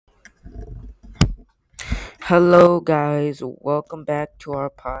Hello, guys. Welcome back to our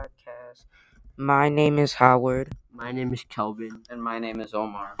podcast. My name is Howard, My name is Kelvin. And my name is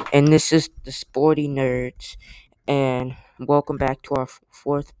Omar. and this is the Sporty Nerds. And welcome back to our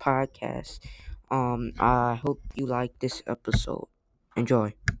fourth podcast. I hope you like this episode.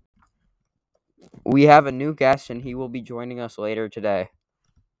 Enjoy. We have a new guest, and he will be joining us later today.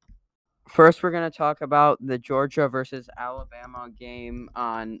 First, we're going to talk about the Georgia versus Alabama game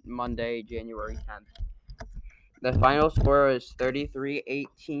on Monday, January 10th. The final score is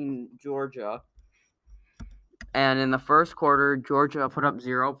 33-18 Georgia. And in the first quarter, Georgia put up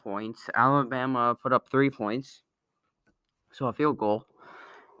 0 points. Alabama put up 3 points. So a field goal.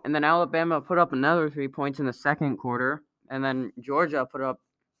 And then Alabama put up another 3 points in the second quarter. And then Georgia put up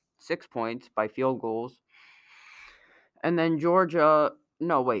 6 points by field goals. And then Georgia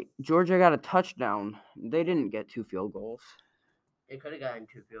got a touchdown. They didn't get 2 field goals. They could have gotten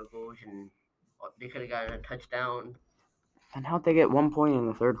 2 field goals and they could have gotten a touchdown. And how'd they get 1 point in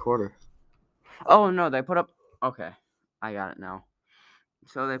the third quarter? Oh, no, they put up... Okay, I got it now.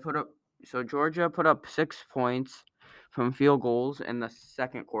 So Georgia put up 6 points from field goals in the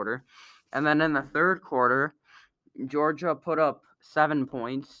second quarter. And then in the third quarter, Georgia put up 7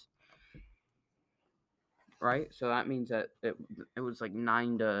 points. Right? So that means that it was like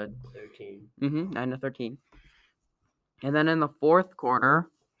 9-13. 9-13. And then in the fourth quarter,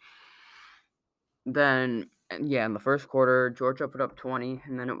 in the first quarter, Georgia put up 20,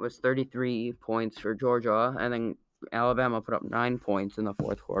 and then it was 33 points for Georgia, and then Alabama put up 9 points in the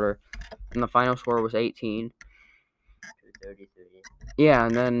fourth quarter, and the final score was 18. 33. Yeah,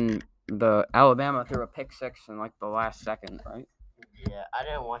 and then the Alabama threw a pick six in like the last second, right? Yeah, I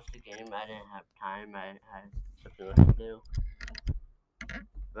didn't watch the game. I didn't have time. I had something else to do.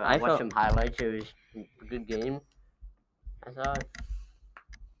 But I watched some highlights. It was a good game, I thought.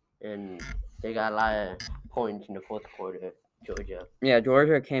 And they got a lot of points in the fourth quarter, Georgia. Yeah,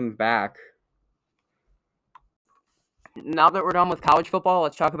 Georgia came back. Now that we're done with college football,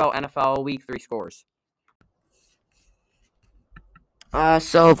 let's talk about NFL Week 3 scores.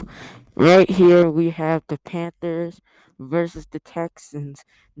 So right here we have the Panthers versus the Texans.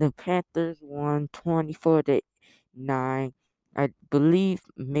 The Panthers won 24-9. I believe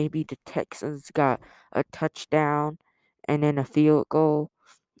maybe the Texans got a touchdown and then a field goal,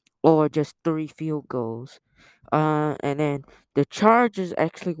 or just 3 field goals. And then the Chargers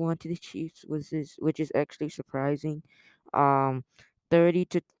actually won to the Chiefs, which is actually surprising.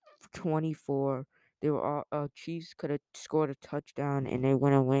 30-24. They were all Chiefs could have scored a touchdown, and they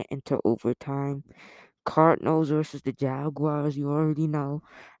went into overtime. Cardinals versus the Jaguars. You already know.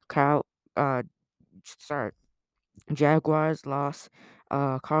 Cow. Sorry. Jaguars lost.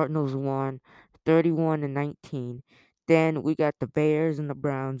 Cardinals won 31-19. Then we got the Bears and the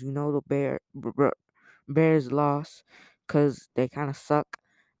Browns. You know the Bears lost because they kind of suck.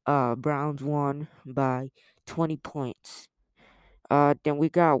 Browns won by 20 points. Then we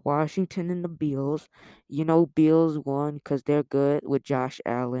got Washington and the Bills. You know Bills won because they're good with Josh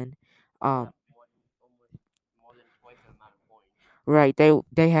Allen. Almost more than twice the amount of points. Right,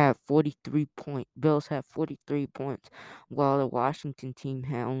 they have 43 points. Bills have 43 points, while the Washington team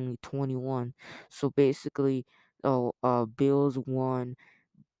had only 21. So basically, Bills won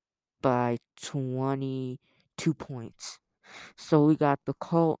by 22 points. So we got the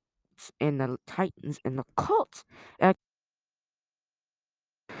Colts and the Titans, and the Colts. It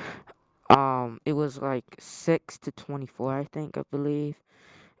was like 6-24, I think, I believe.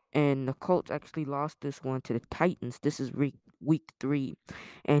 And the Colts actually lost this one to the Titans. This is week 3,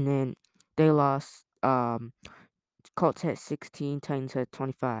 and then they lost. Colts had 16, Titans had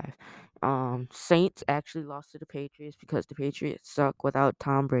 25. Saints actually lost to the Patriots because the Patriots suck without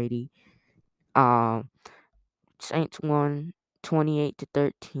Tom Brady. Saints won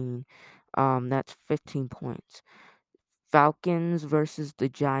 28-13. That's 15 points. Falcons versus the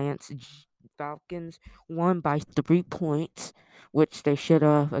Giants. Falcons won by 3 points, which they should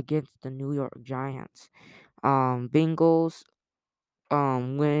have against the New York Giants. Bengals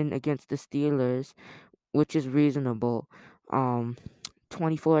win against the Steelers, which is reasonable.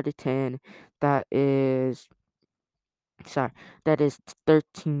 24-10. That is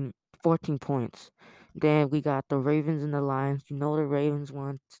 14 points. Then we got the Ravens and the Lions. You know the Ravens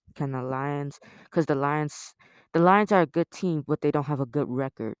won because the Lions are a good team, but they don't have a good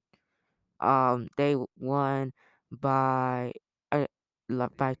record. They won by They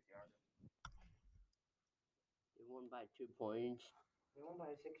won by 2 points. They won by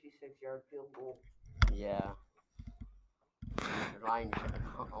a 66-yard field goal. Yeah. The Lions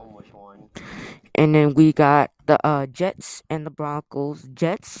almost won. And then we got the Jets and the Broncos.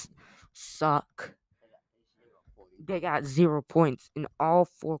 Jets suck. they got 0 points in all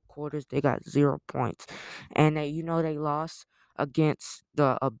 4 quarters. They got 0 points, and they lost against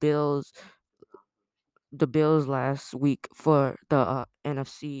the Bills. The Bills last week for the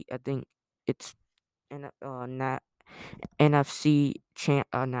NFC. I think it's NFC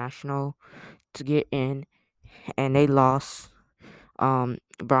national to get in, and they lost.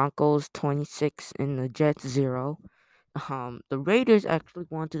 Broncos 26 and the Jets 0. The Raiders actually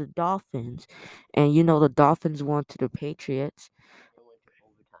won to the Dolphins, and the Dolphins won to the Patriots. They went to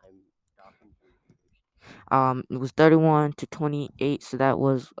overtime. Dolphins and Raiders. It was 31-28, so that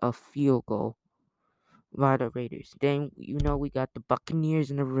was a field goal by the Raiders. Then we got the Buccaneers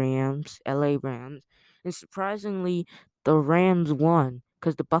and the Rams, LA Rams, and surprisingly, the Rams won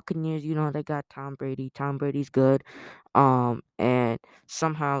because the Buccaneers, they got Tom Brady. Tom Brady's good. And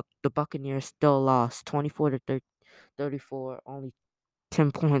somehow the Buccaneers still lost 24 to 34, only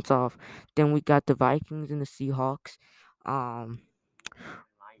 10 points off. Then we got the Vikings and the Seahawks. Lions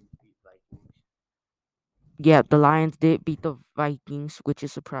beat Vikings. Yeah, the Lions did beat the Vikings, which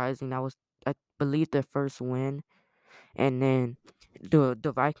is surprising. That was, I believe, their first win. And then the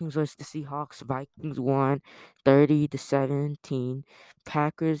Vikings versus the Seahawks. Vikings won 30-17.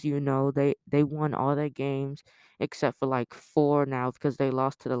 Packers, they won all their games except for like 4 now because they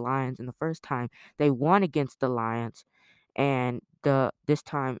lost to the Lions in the first time. They won against the Lions, and this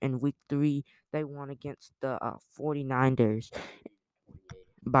time in week 3 they won against the 49ers 28.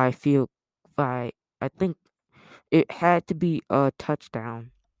 by field by I think it had to be a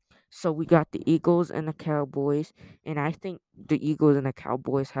touchdown. So we got the Eagles and the Cowboys, and I think the Eagles and the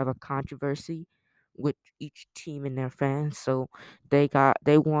Cowboys have a controversy with each team and their fans. So they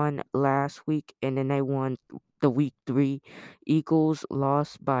won last week, and then they won the week 3. Eagles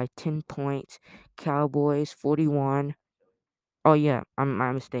lost by 10 points. Cowboys 41. Oh yeah, I'm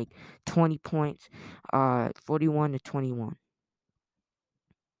my mistake. 20 points. 41-21.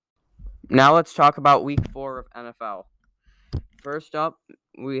 Now let's talk about Week 4 of NFL. First up,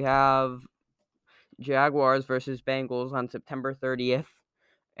 we have Jaguars versus Bengals on September 30th.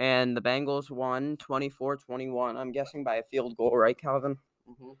 And the Bengals won 24-21. I'm guessing by a field goal, right, Calvin?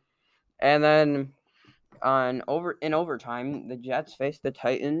 Mm-hmm. And then in overtime, the Jets faced the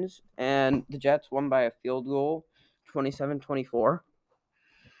Titans, and the Jets won by a field goal, 27-24.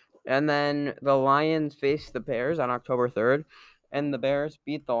 And then the Lions faced the Bears on October 3rd, and the Bears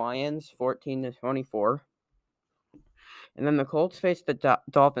beat the Lions 14-24. And then the Colts faced the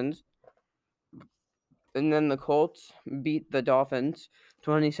Dolphins, and then the Colts beat the Dolphins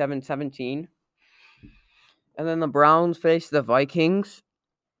 27-17. And then the Browns faced the Vikings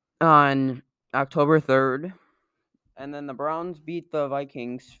on October 3rd. And then the Browns beat the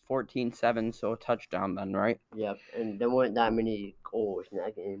Vikings 14-7, so a touchdown then, right? Yep, and there weren't that many goals in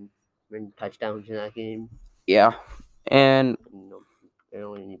that game. Many touchdowns in that game. Yeah. And There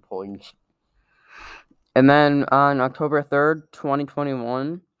weren't any points. And then on October 3rd,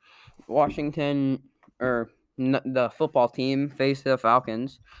 2021, the football team faced the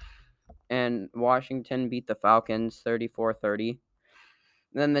Falcons, and Washington beat the Falcons 34-30.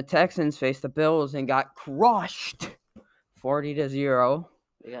 Then the Texans faced the Bills and got crushed 40-0.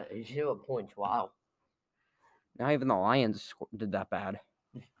 They got 0 points. Wow. Not even the Lions did that bad.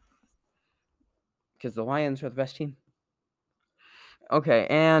 Because the Lions are the best team. Okay,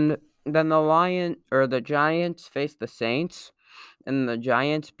 and then the Giants faced the Saints, and the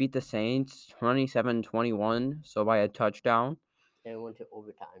Giants beat the Saints 27-21, so by a touchdown. They went to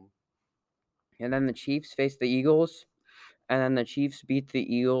overtime. And then the Chiefs faced the Eagles, and then the Chiefs beat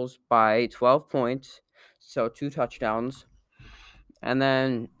the Eagles by 12 points, so 2 touchdowns. And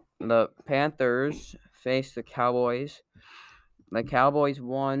then the Panthers faced the Cowboys. The Cowboys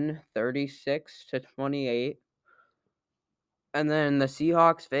won 36-28. And then the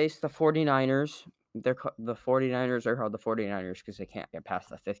Seahawks faced the 49ers. The 49ers are called the 49ers because they can't get past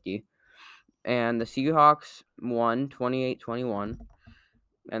the 50. And the Seahawks won 28-21.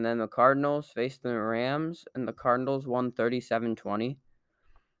 And then the Cardinals faced the Rams, and the Cardinals won 37-20.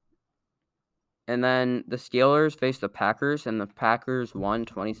 And then the Steelers faced the Packers, and the Packers won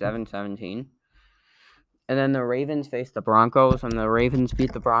 27-17. And then the Ravens faced the Broncos, and the Ravens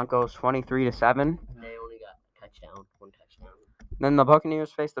beat the Broncos 23-7. And they only got one touchdown. Then the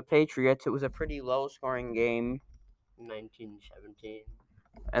Buccaneers faced the Patriots. It was a pretty low-scoring game. 19-17.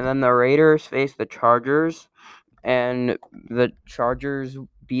 And then the Raiders faced the Chargers, and the Chargers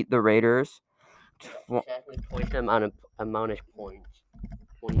beat the Raiders. Exactly twice the amount of points.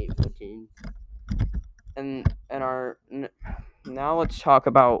 28-14. And now let's talk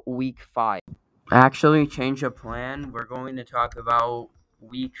about Week 5. Actually, change of plan. We're going to talk about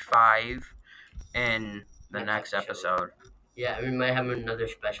Week 5 in the next episode. Yeah, we might have another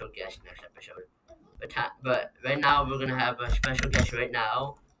special guest next episode. But right now we're gonna have a special guest right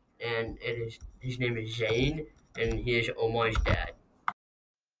now, and his name is Zane, and he is Omar's dad.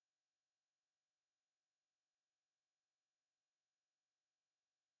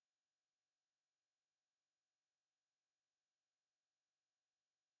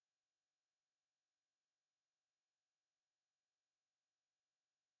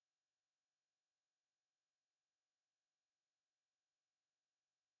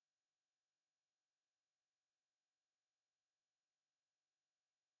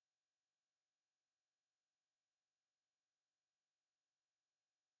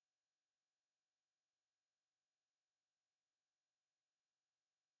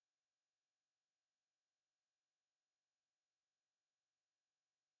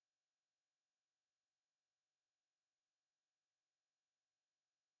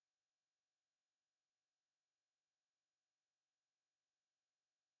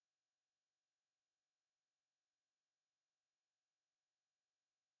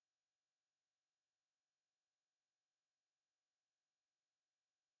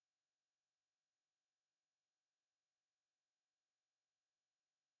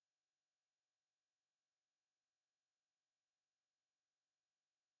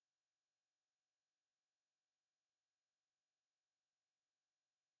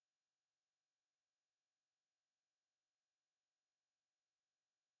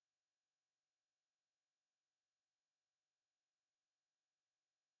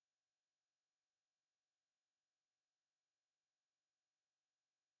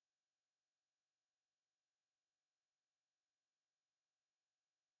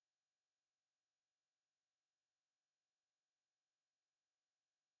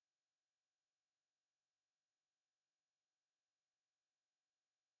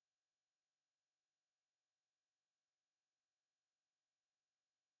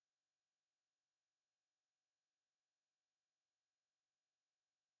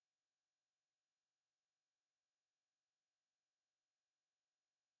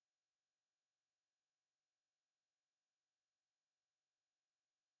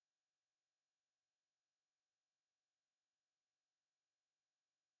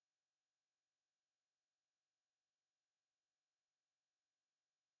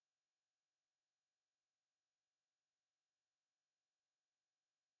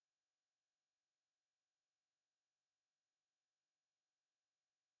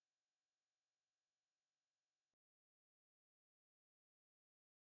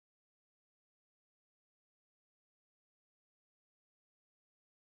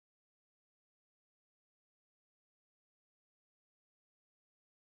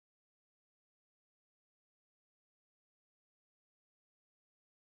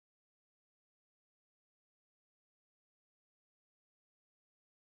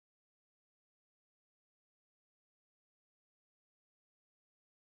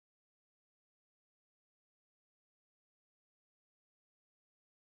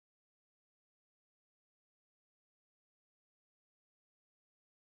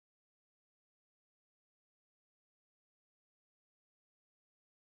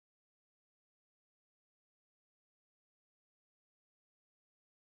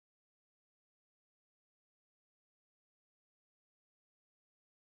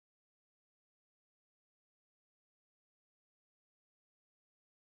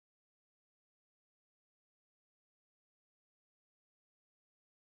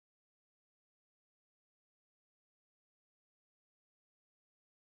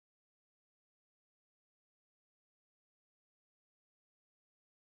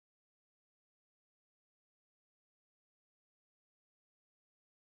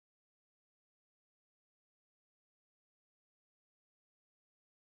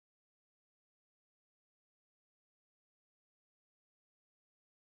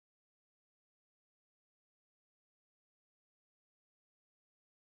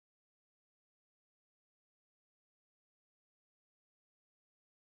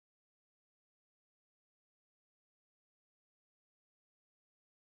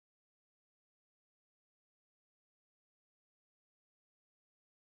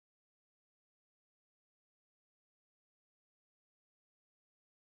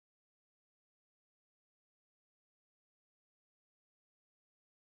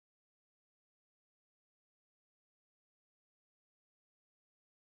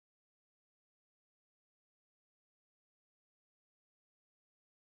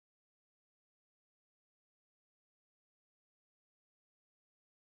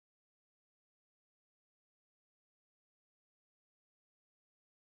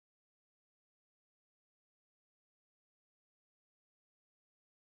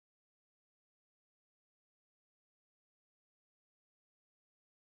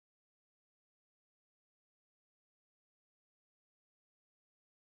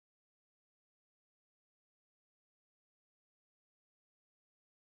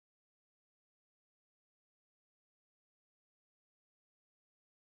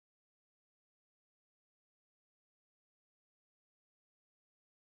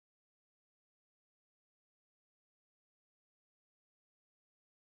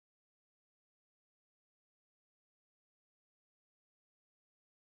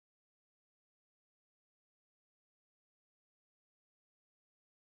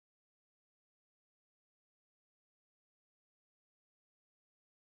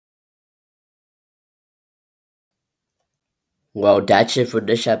 Well, that's it for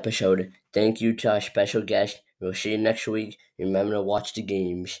this episode. Thank you to our special guest. We'll see you next week. Remember to watch the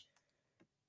games.